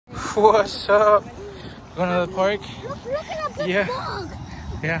What's up? Going to the park? Look at the Yeah. dog.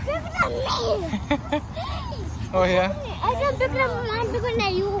 Yeah. Look at the face. Oh yeah. I said bigger than mine, bigger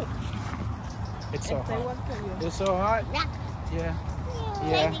than you. It's so hot. It's so hot. Yeah.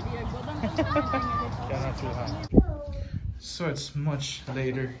 Yeah. Yeah, not too hot. So it's much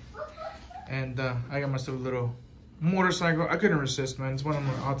later, and I got myself a little motorcycle. I couldn't resist, man. It's one of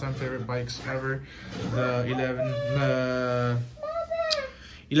my all-time favorite bikes ever. The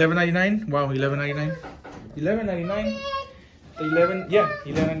 1199. Wow, 1199. 1199. The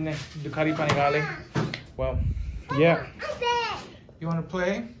 1199 Ducati Panigale. Wow. Yeah. You want to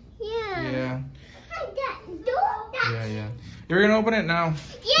play? Yeah. Yeah. You're gonna open it now.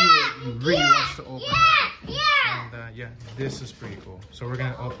 Yeah. He really wants to open it. Yeah. And yeah, this is pretty cool. So we're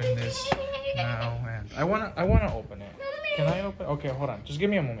gonna open this now, and I wanna open it. Can I open? Okay, hold on. Just give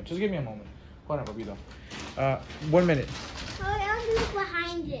me a moment. Hold on, Papito. 1 minute. I want to look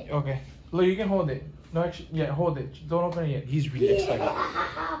behind it. Okay. Look, you can hold it. No, actually, yeah, hold it. Don't open it yet. He's really excited.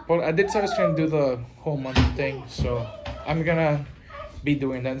 Well, I did say I was trying to do the whole month thing, so I'm gonna be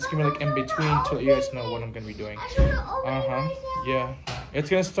doing that. It's gonna be like in between to let you guys know what I'm gonna be doing. Yeah. It's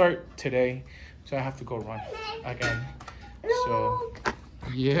gonna start today, so I have to go run again. So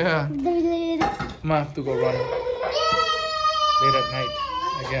yeah, I'm gonna have to go run late at night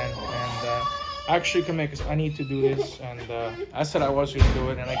again, and actually come because I need to do this, and I said I was gonna do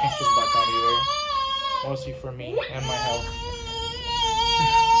it, and I can't just back out of there. Mostly for me and my health.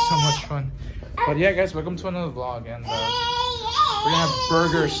 So much fun. But yeah, guys, welcome to another vlog, and we're gonna have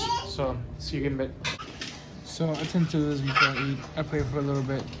burgers. So see you in a bit. So I tend to do this before I eat. I play for a little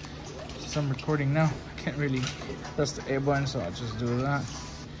bit. Since I'm recording now, I can't really press the A button, so I'll just do that.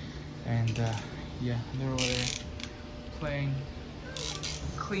 And yeah, they're over there playing,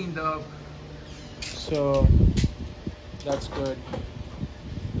 cleaned up. So that's good.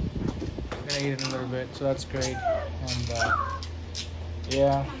 I'm gonna eat it in a little bit, so that's great. And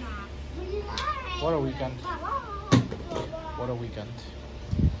yeah, what a weekend. What a weekend.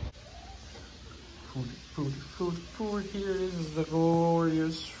 Food. Here is the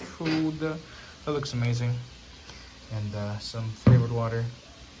glorious food. That looks amazing. And some flavored water.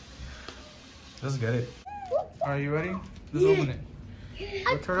 Let's get it. Are you ready? Let's open it.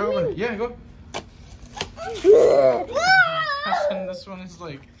 Go try to open it. Yeah, go. And this one is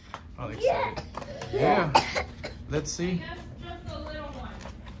like, oh, excited. Yeah. Let's see.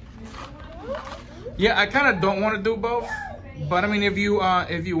 Yeah, I kind of don't want to do both, but I mean, if you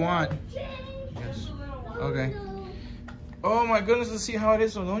want. Yes. Okay. Oh my goodness, let's see how it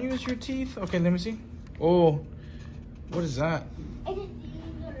is. So don't use your teeth. Okay, let me see. Oh, what is that?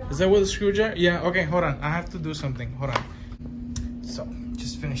 Is that with a screwdriver? Yeah. Okay, hold on. I have to do something. Hold on. So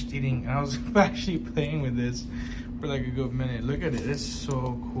just finished eating, and I was actually playing with this for like a good minute. Look at it. It's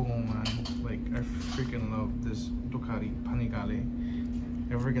so cool, man. Like, I freaking love this Ducati Panigale.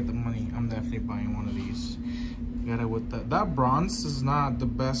 If I ever get the money, I'm definitely buying one of these. Got it with that bronze is not the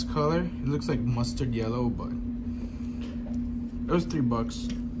best color. It looks like mustard yellow, but it was $3.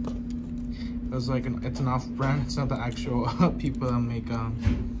 It was like it's an off-brand. It's not the actual people that make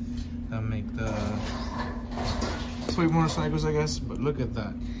the toy motorcycles, I guess. But look at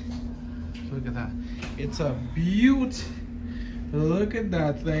that. Look at that. It's a beaut. Look at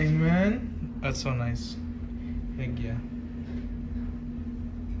that thing, man. That's so nice. Heck yeah.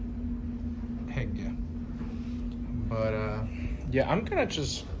 Heck yeah. But yeah, I'm gonna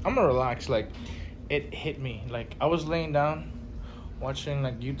relax. Like, it hit me. Like, I was laying down watching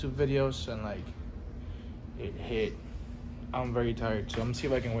like YouTube videos, and like it hit. I'm very tired, so I'm gonna see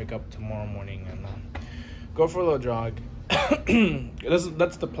if I can wake up tomorrow morning and go for a little jog.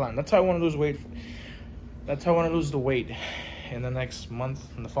 That's the plan. That's how I want to lose weight. That's how I want to lose the weight in the next month,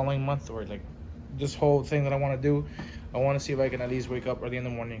 in the following month, or like this whole thing that I want to do. I want to see if I can at least wake up early in the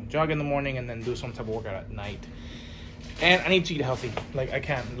morning, jog in the morning, and then do some type of workout at night. And I need to eat healthy. Like, I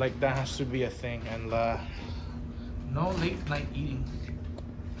can't. Like, that has to be a thing. And no late night eating.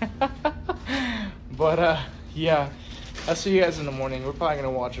 But yeah, I'll see you guys in the morning. We're probably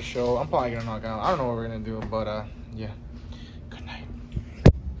gonna watch a show. I'm probably gonna knock out. I don't know what we're gonna do, but yeah. Good night.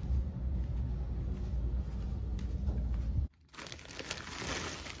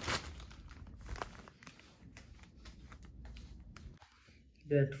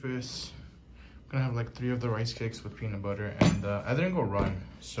 Breakfast. I'm gonna have like 3 of the rice cakes with peanut butter, and I didn't go run,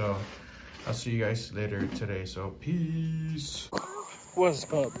 so I'll see you guys later today. So peace. What's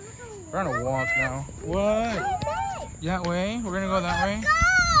up? We're on a walk now. What? That way? We're gonna go that way?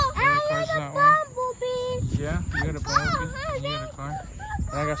 The car's that way? Yeah, you got a bumblebee? You got a car?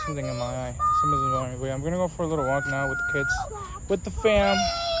 And I got something in my eye. Something's in my way. I'm gonna go for a little walk now with the kids, with the fam.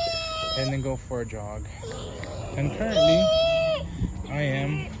 and then go for a jog. And currently, I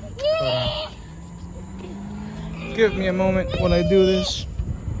am. Give me a moment when I do this.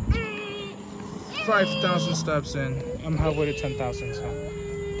 5,000 steps in. I'm halfway to 10,000, so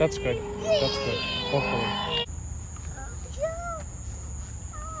that's good. That's good. Hopefully.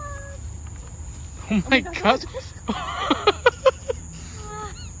 Oh my god.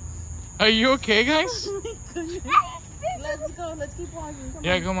 Are you okay, guys? Let's go. Let's keep walking.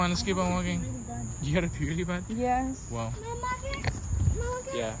 Yeah, come on. Let's keep on walking. You gotta pee really bad? Yes. Wow.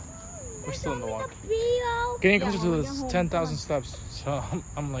 Yeah. We're still in the walk. Video. Getting closer to the 10,000 steps. So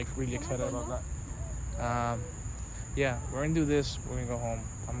I'm like really excited about that. Yeah, we're gonna do this. We're gonna go home.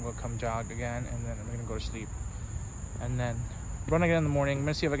 I'm gonna come jog again, and then I'm gonna go to sleep. And then run again in the morning. I'm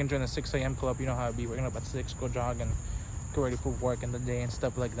gonna see if I can join the 6 a.m. club. You know how it be. We're gonna up at 6, go jog, and get ready for work in the day and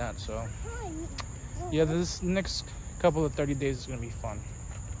stuff like that. So yeah, this next couple of 30 days is gonna be fun.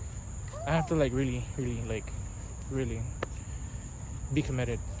 I have to like really be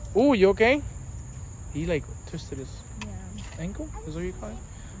committed. Oh, you okay? He like twisted his ankle. Is what you call it?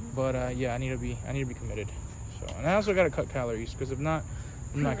 But yeah, I need to be committed. So, and I also gotta cut calories because if not,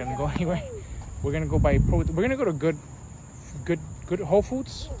 I'm not gonna go anywhere. We're gonna go buy protein. We're gonna go to good Whole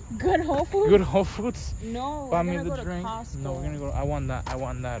Foods. Good Whole Foods? Good Whole Foods. No, Buy we're me gonna the go drink. to Costco. No, we're gonna go. I want that.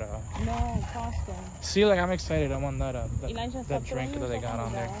 No, Costco. See, like I'm excited. I want that Elijah, that stop drink throwing that they got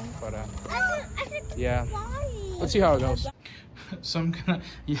on there. yourself But I said yeah, let's see how it goes. So I'm gonna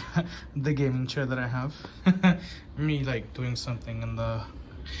the gaming chair that I have. Me like doing something in the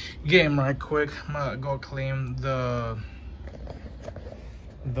game right quick. I'm gonna go claim the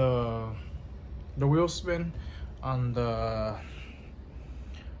wheel spin on the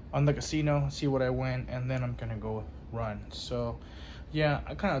casino, see what I win, and then I'm gonna go run. So yeah,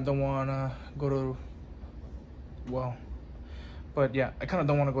 I kind of don't want to go to, well, but yeah, I kind of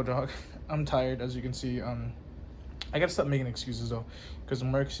don't want to go jog. I'm tired, as you can see. I gotta stop making excuses though, because the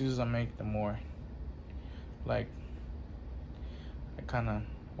more excuses I make, the more like I kind of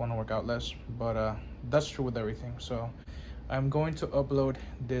want to work out less. But that's true with everything. So I'm going to upload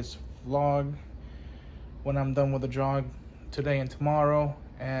this vlog when I'm done with the jog today and tomorrow,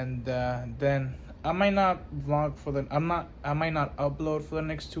 and then I might not vlog for the I might not upload for the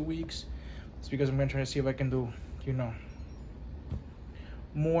next 2 weeks. It's because I'm gonna try to see if I can do, you know,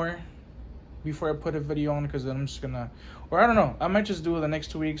 more before I put a video on, because then I'm just gonna, or I don't know, I might just do it the next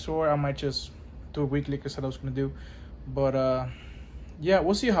 2 weeks, or I might just do it weekly because I said I was gonna do. But yeah,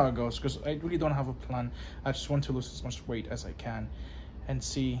 we'll see how it goes, because I really don't have a plan. I just want to lose as much weight as I can and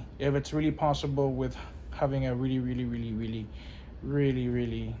see if it's really possible with having a really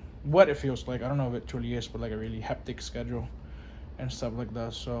what it feels like. I don't know if it truly is, but like a really hectic schedule and stuff like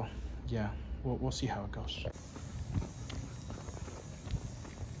that. So yeah, we'll see how it goes.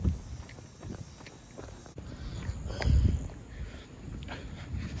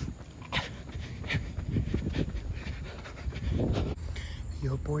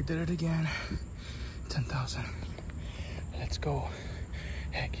 Yo, boy did it again. 10,000. Let's go.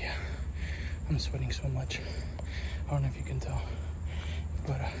 Heck yeah. I'm sweating so much. I don't know if you can tell,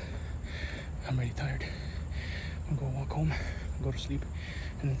 but I'm really tired. I'm gonna walk home, go to sleep,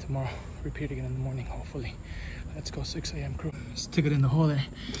 and then tomorrow repeat again in the morning, hopefully. Let's go 6 a.m. crew. Stick it in the hole there.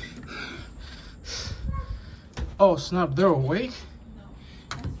 Oh snap, they're awake?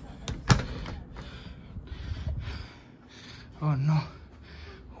 Oh no.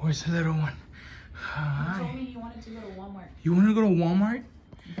 Where's the little one? Hi. He told me he wanted to go to Walmart. You want to go to Walmart?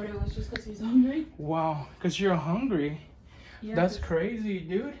 But it was just because he's hungry. Wow, because you're hungry. Yeah, That's crazy,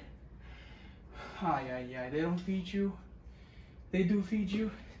 dude. Yeah, they don't feed you. They do feed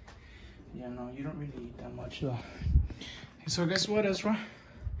you. Yeah, no, you don't really eat that much though. So guess what, Ezra?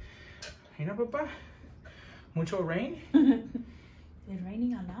 You know, Papa? Mucho rain? It's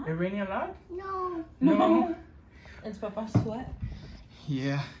raining a lot? It's raining a lot? No. No. It's Papa's sweat.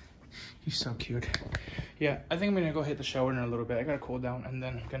 Yeah, he's so cute. Yeah, I think I'm gonna go hit the shower in a little bit. I gotta cool down, and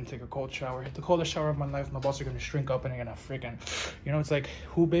then I'm gonna take a cold shower. The coldest shower of my life. My balls are gonna shrink up, and I'm gonna freaking, you know, it's like,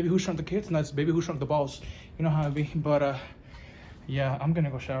 Baby Who Shrunk the Kids? And that's Baby Who Shrunk the Balls. You know how it be. But yeah, I'm gonna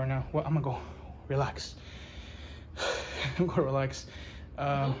go shower now. Well, I'm gonna go relax. I'm gonna relax.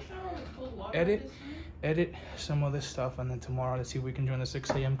 Edit some of this stuff, and then tomorrow let's see if we can join the 6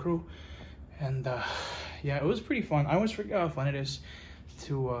 a.m. crew. And yeah, it was pretty fun. I always forget how fun it is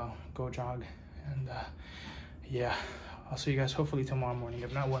to go jog. And yeah, I'll see you guys hopefully tomorrow morning.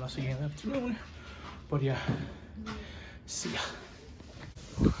 If not, I'll see you in the afternoon. But yeah, see ya.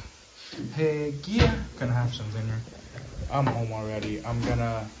 Hey, yeah, gonna have some dinner. I'm home already. I'm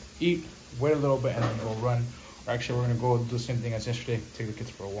gonna eat, wait a little bit, and then go run Actually, we're gonna go do the same thing as yesterday, take the kids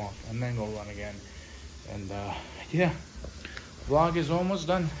for a walk, and then go run again. And yeah, vlog is almost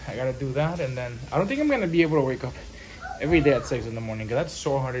done. I gotta do that, and then I don't think I'm gonna be able to wake up every day at 6 in the morning, because that's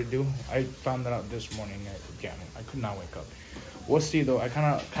so hard to do. I found that out this morning. Yeah, I could not wake up. We'll see though. I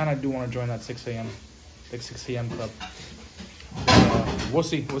kind of do want to join that 6 a.m. like 6 a.m. club. But, we'll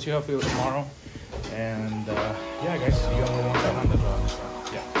see how I feel tomorrow. And yeah, guys, see you on the 100 vlog. So,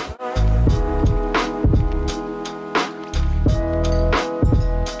 yeah.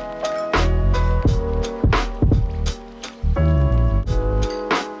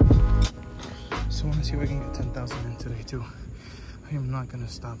 So I want to see if I can get 10,000 in today too. I am not gonna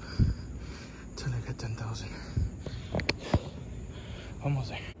stop till I get 10,000. Almost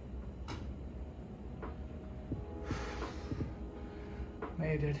there.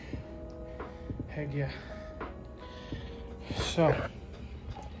 Made it. Heck yeah. So,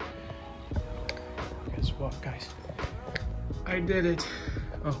 guess what, guys? I did it.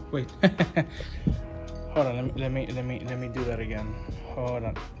 Oh wait. Hold on. Let me do that again. Hold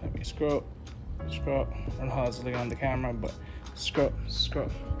on. Let me scroll. I don't know how it's looking on the camera, but scroll.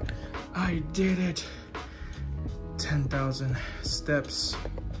 I did it. 10,000 steps.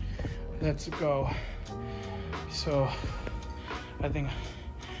 Let's go. So I think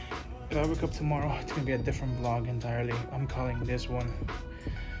if I wake up tomorrow, it's gonna be a different vlog entirely. I'm calling this one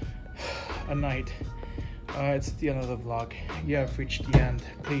a night. It's the end of the vlog. You have reached the end.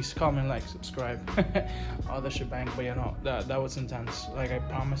 Please comment, like, subscribe, all the shebang. But you know, that was intense. Like I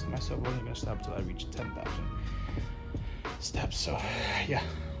promised myself I wasn't gonna stop till I reached 10,000 steps. So yeah,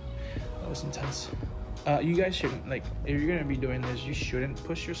 that was intense. You guys shouldn't, like, if you're gonna be doing this, you shouldn't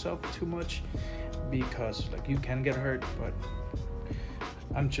push yourself too much, because like you can get hurt. But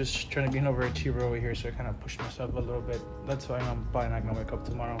I'm just trying to be an overachiever over here, so I kind of pushed myself a little bit. That's why I'm probably not gonna wake up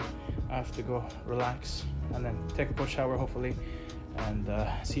tomorrow. I have to go relax and then take a cold shower hopefully, and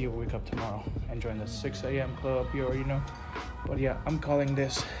see you wake up tomorrow and join the 6 a.m. club. You already know. But yeah, I'm calling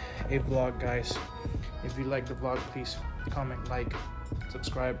this a vlog, guys. If you like the vlog, please comment, like,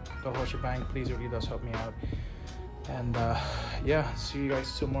 subscribe, the whole shebang. Please, it really does help me out. And yeah, see you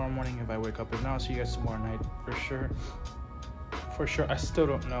guys tomorrow morning if I wake up. If not, I'll see you guys tomorrow night for sure. I still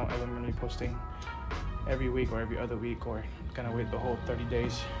don't know if I'm gonna be posting every week or every other week, or gonna wait the whole 30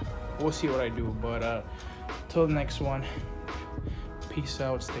 days. We'll see what I do. But till the next one, peace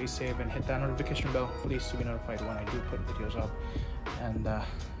out, stay safe, and hit that notification bell, please, to be notified when I do put videos up. And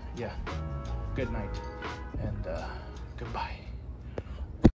yeah, good night and goodbye.